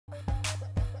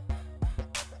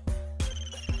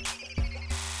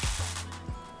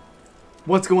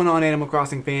What's going on, Animal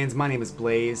Crossing fans? My name is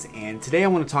Blaze, and today I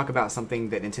want to talk about something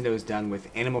that Nintendo has done with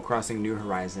Animal Crossing New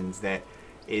Horizons that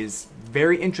is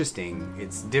very interesting.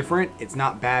 It's different, it's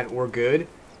not bad or good,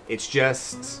 it's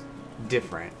just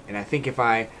different. And I think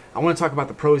I want to talk about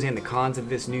the pros and the cons of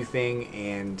this new thing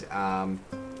and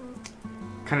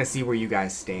kind of see where you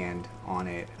guys stand on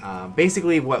it.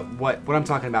 Basically, what I'm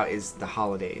talking about is the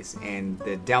holidays and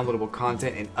the downloadable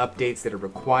content and updates that are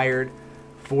required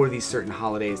for these certain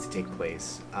holidays to take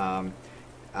place.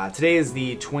 Today is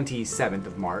the 27th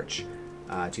of March,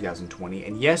 2020,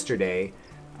 and yesterday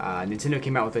Nintendo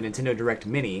came out with a Nintendo Direct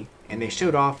Mini, and they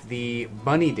showed off the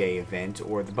Bunny Day event,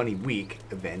 or the Bunny Week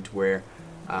event, where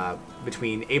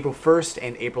between April 1st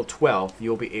and April 12th,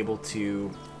 you'll be able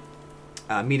to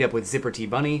meet up with Zipper T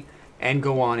Bunny and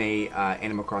go on a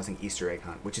Animal Crossing Easter egg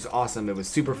hunt, which is awesome. It was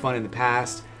super fun in the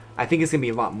past. I think it's going to be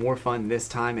a lot more fun this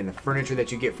time, and the furniture that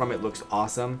you get from it looks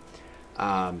awesome.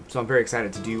 So I'm very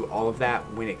excited to do all of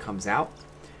that when it comes out.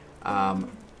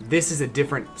 This is a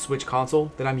different Switch console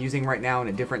that I'm using right now in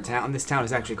a different town. This town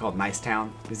is actually called Nice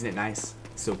Town. Isn't it nice?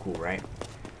 So cool, right?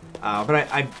 But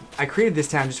I created this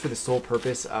town just for the sole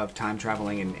purpose of time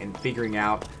traveling and figuring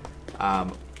out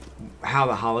how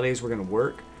the holidays were going to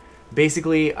work.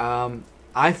 Basically,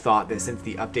 I thought that since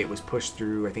the update was pushed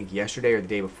through, I think yesterday or the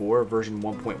day before, version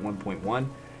 1.1.1,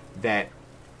 that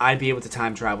I'd be able to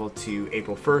time travel to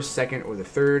April 1st, 2nd, or the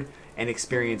 3rd and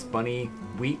experience Bunny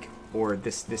Week, or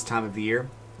this time of the year.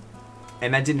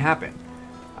 And that didn't happen.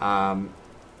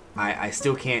 I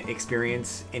still can't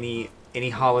experience any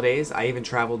holidays. I even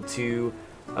traveled to,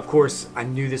 of course, I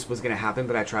knew this was going to happen,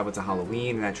 but I traveled to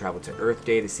Halloween and I traveled to Earth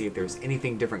Day to see if there was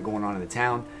anything different going on in the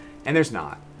town, and there's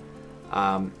not.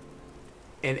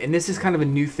 And this is kind of a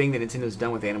new thing that Nintendo's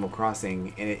done with Animal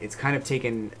Crossing, and it's kind of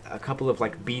taken a couple of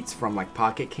like beats from like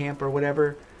Pocket Camp or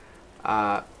whatever,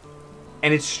 and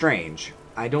it's strange.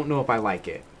 I don't know if I like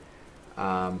it.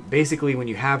 Basically, when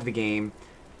you have the game,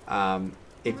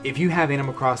 if you have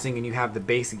Animal Crossing and you have the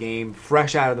base game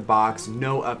fresh out of the box,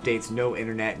 no updates, no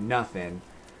internet, nothing,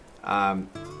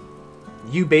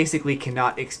 you basically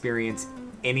cannot experience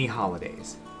any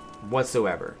holidays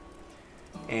whatsoever.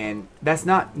 And that's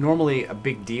not normally a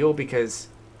big deal because,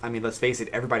 I mean, let's face it,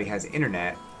 everybody has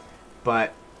internet,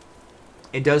 but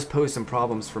it does pose some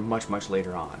problems for much, much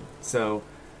later on. So,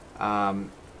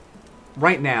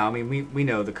 right now, I mean, we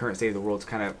know the current state of the world's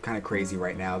kind of crazy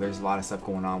right now. There's a lot of stuff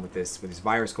going on with this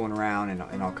virus going around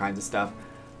and all kinds of stuff.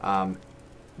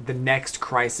 The next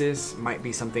crisis might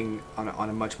be something on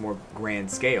a much more grand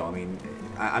scale. I mean,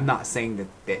 I'm not saying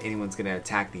that anyone's going to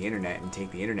attack the internet and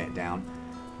take the internet down,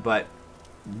 but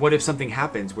what if something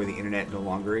happens where the internet no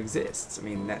longer exists? I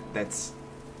mean, that's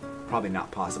probably not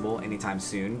possible anytime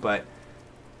soon, but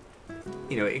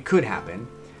you know, it could happen.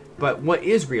 But what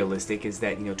is realistic is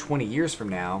that, you know, 20 years from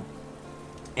now,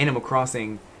 Animal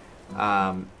Crossing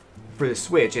for the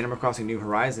Switch, Animal Crossing New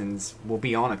Horizons will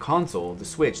be on a console, the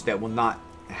Switch, that will not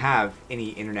have any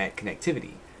internet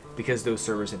connectivity because those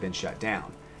servers have been shut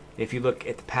down. If you look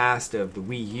at the past of the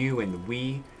Wii U and the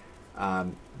Wii,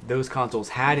 those consoles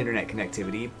had internet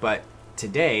connectivity, but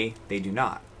today they do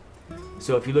not.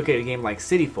 So if you look at a game like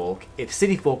City Folk, if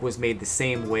City Folk was made the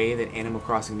same way that Animal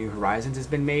Crossing New Horizons has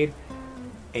been made,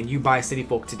 and you buy City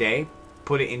Folk today,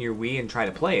 put it in your Wii and try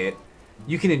to play it,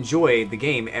 you can enjoy the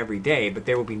game every day, but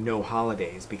there will be no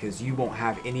holidays because you won't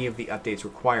have any of the updates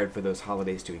required for those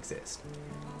holidays to exist.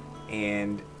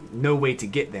 And no way to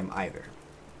get them either.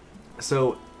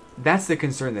 So that's the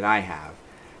concern that I have.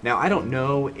 Now, I don't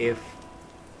know if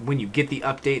when you get the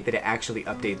update that it actually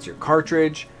updates your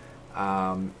cartridge.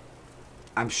 I'm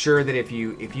sure that if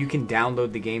you can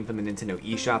download the game from the Nintendo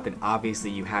eShop, then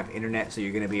obviously you have internet, so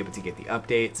you're going to be able to get the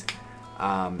updates.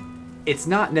 It's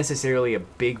not necessarily a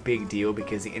big deal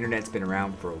because the internet's been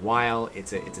around for a while.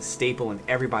 It's a staple in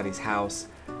everybody's house.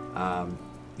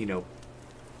 You know,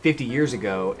 50 years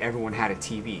ago, everyone had a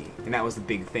TV, and that was the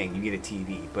big thing. You get a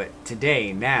TV. But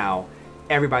today, now,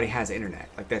 everybody has internet.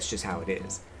 Like, that's just how it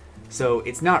is. So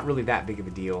it's not really that big of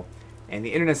a deal. And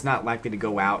the internet's not likely to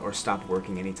go out or stop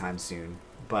working anytime soon.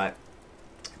 But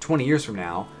 20 years from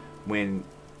now, when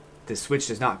the Switch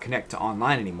does not connect to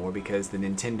online anymore because the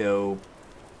Nintendo,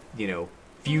 you know,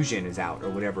 Fusion is out or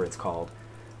whatever it's called,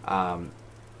 and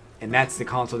that's the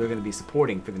console they're going to be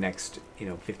supporting for the next, you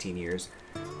know, 15 years.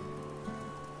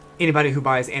 Anybody who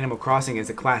buys Animal Crossing as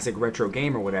a classic retro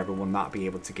game or whatever will not be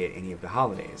able to get any of the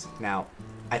holidays. Now,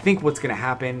 I think what's going to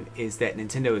happen is that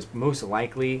Nintendo is most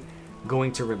likely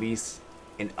going to release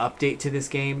an update to this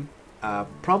game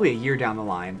probably a year down the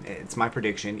line. It's my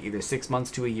prediction, either 6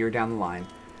 months to a year down the line,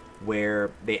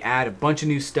 where they add a bunch of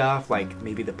new stuff, like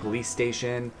maybe the police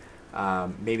station,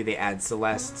 Maybe they add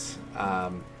Celeste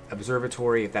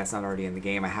Observatory if that's not already in the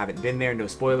game. I haven't been there. No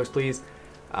spoilers, please.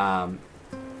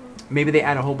 Maybe they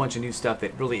add a whole bunch of new stuff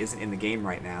that really isn't in the game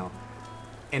right now.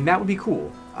 And that would be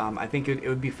cool. I think it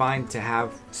would be fine to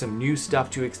have some new stuff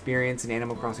to experience in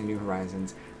Animal Crossing New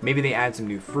Horizons. Maybe they add some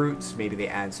new fruits. Maybe they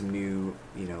add some new,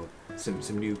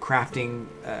 some new crafting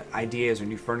ideas or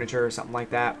new furniture or something like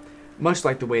that. Much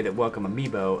like the way that Welcome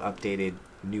Amiibo updated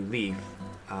New Leaf.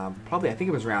 Probably, I think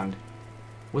it was around,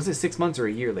 was it 6 months or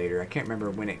a year later? I can't remember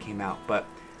when it came out. But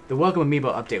the Welcome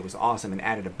Amiibo update was awesome and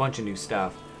added a bunch of new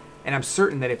stuff. And I'm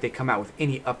certain that if they come out with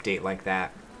any update like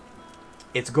that,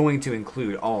 it's going to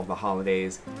include all of the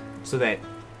holidays so that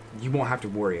you won't have to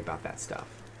worry about that stuff.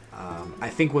 I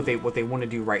think what they want to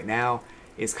do right now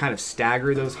is kind of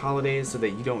stagger those holidays so that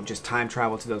you don't just time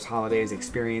travel to those holidays,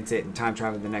 experience it, and time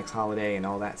travel to the next holiday and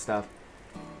all that stuff.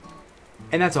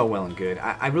 And that's all well and good.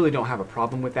 I really don't have a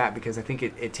problem with that because I think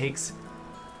it takes...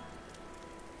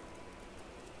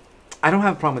 I don't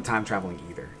have a problem with time traveling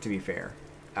either, to be fair.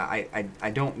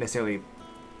 I don't necessarily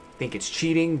think it's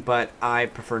cheating, but I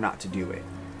prefer not to do it.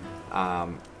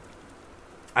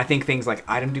 I think things like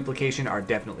item duplication are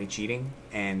definitely cheating,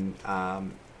 and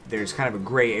there's kind of a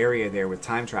gray area there with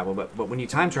time travel. But when you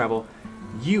time travel,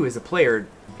 you as a player,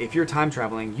 if you're time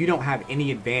traveling, you don't have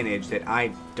any advantage that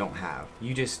I don't have.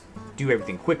 You just do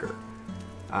everything quicker.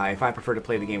 If I prefer to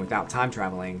play the game without time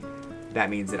traveling, that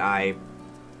means that I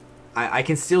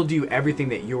can still do everything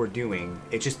that you're doing.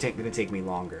 It's just going to take me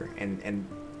longer, and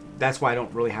that's why I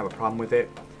don't really have a problem with it.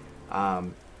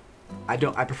 I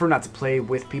prefer not to play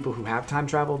with people who have time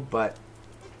traveled, but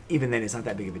even then, it's not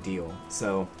that big of a deal.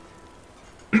 So,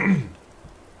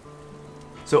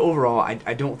 so overall,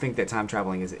 I don't think that time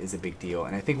traveling is a big deal.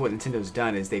 And I think what Nintendo's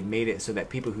done is they've made it so that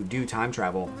people who do time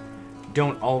travel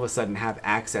don't all of a sudden have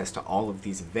access to all of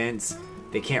these events.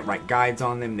 They can't write guides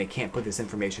on them. They can't put this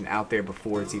information out there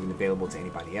before it's even available to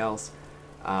anybody else.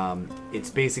 It's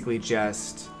basically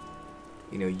just,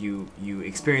 you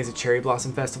experience a Cherry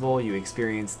Blossom Festival, you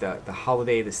experience the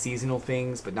holiday, the seasonal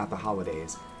things, but not the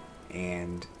holidays.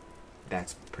 And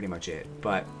that's pretty much it.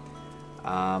 But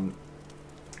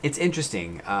it's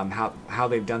interesting how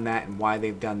they've done that and why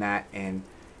they've done that. And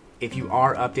if you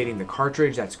are updating the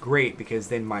cartridge, that's great, because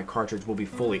then my cartridge will be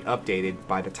fully updated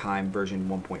by the time version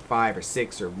 1.5 or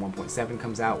 6 or 1.7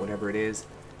 comes out, whatever it is.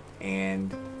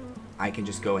 And I can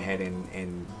just go ahead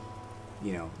and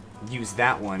use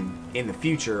that one in the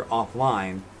future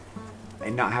offline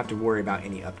and not have to worry about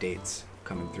any updates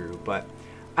coming through. But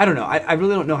I don't know. I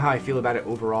really don't know how I feel about it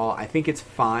overall. I think it's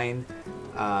fine.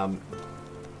 And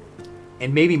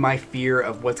maybe my fear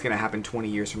of what's going to happen 20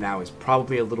 years from now is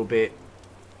probably a little bit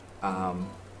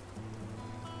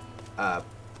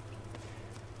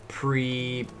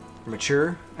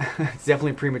premature. It's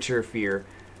definitely a premature fear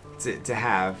to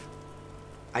have.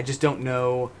 I just don't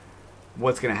know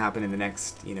what's going to happen in the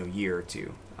next year or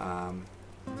two. I'm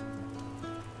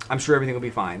sure everything will be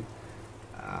fine.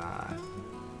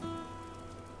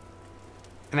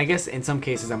 And I guess in some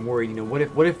cases I'm worried,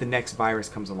 what if the next virus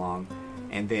comes along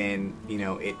and then,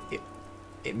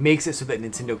 it makes it so that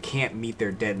Nintendo can't meet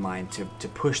their deadline to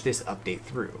push this update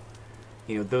through.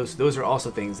 Those are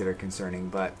also things that are concerning,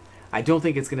 but I don't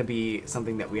think it's going to be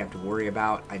something that we have to worry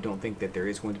about. I don't think that there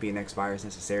is going to be a next virus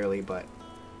necessarily, but,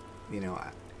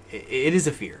 it is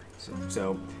a fear.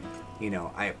 So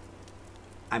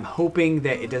I'm hoping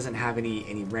that it doesn't have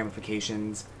any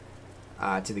ramifications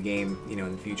to the game,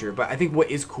 in the future. But I think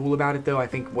what is cool about it, though, I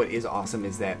think what is awesome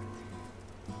is that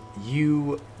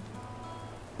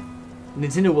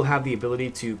Nintendo will have the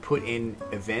ability to put in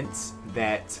events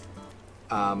that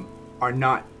are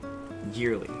not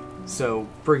yearly. So,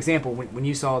 for example, when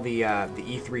you saw the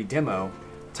E3 demo,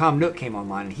 Tom Nook came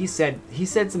online and he said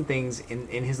some things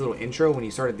in his little intro when he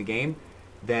started the game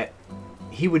that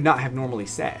he would not have normally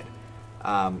said.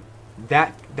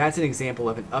 That's an example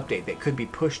of an update that could be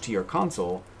pushed to your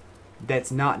console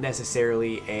that's not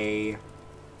necessarily a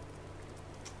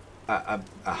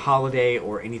holiday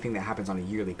or anything that happens on a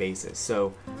yearly basis.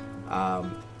 So,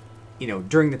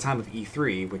 during the time of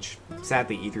E3, which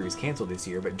sadly E3 was canceled this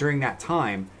year, but during that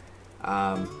time,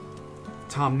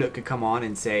 Tom Nook could come on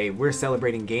and say, we're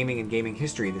celebrating gaming and gaming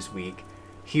history this week.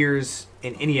 Here's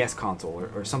an NES console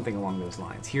or something along those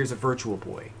lines. Here's a Virtual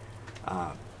Boy.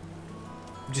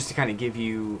 Just to kind of give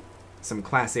you some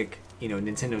classic,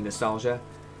 Nintendo nostalgia.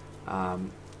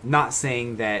 Not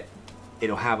saying that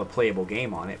it'll have a playable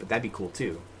game on it, but that'd be cool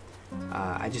too.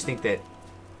 I just think that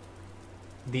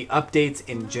the updates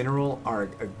in general are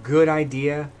a good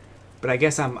idea, but I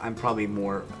guess I'm probably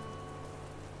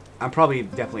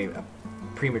definitely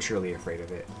prematurely afraid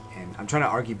of it. And I'm trying to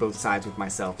argue both sides with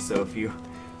myself. So if you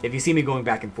see me going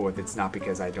back and forth, it's not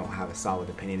because I don't have a solid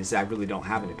opinion. It's I really don't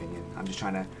have an opinion. I'm just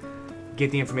trying to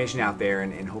get the information out there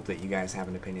and hope that you guys have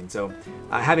an opinion. So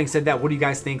having said that, what do you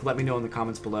guys think? Let me know in the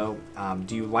comments below.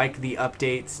 Do you like the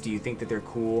updates? Do you think that they're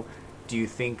cool? Do you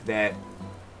think that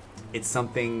it's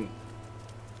something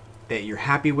that you're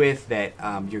happy with, that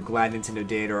you're glad Nintendo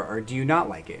did, or do you not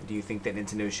like it? Do you think that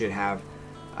Nintendo should have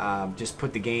just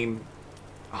put the game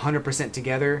 100%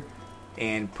 together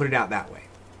and put it out that way?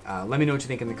 Let me know what you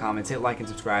think in the comments. Hit like and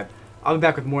subscribe. I'll be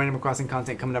back with more Animal Crossing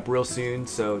content coming up real soon,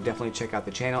 so definitely check out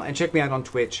the channel. And check me out on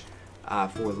Twitch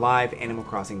for live Animal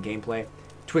Crossing gameplay.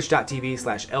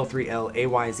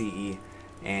 Twitch.tv/L3LAYZE.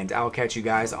 And I'll catch you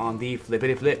guys on the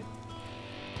flippity flip.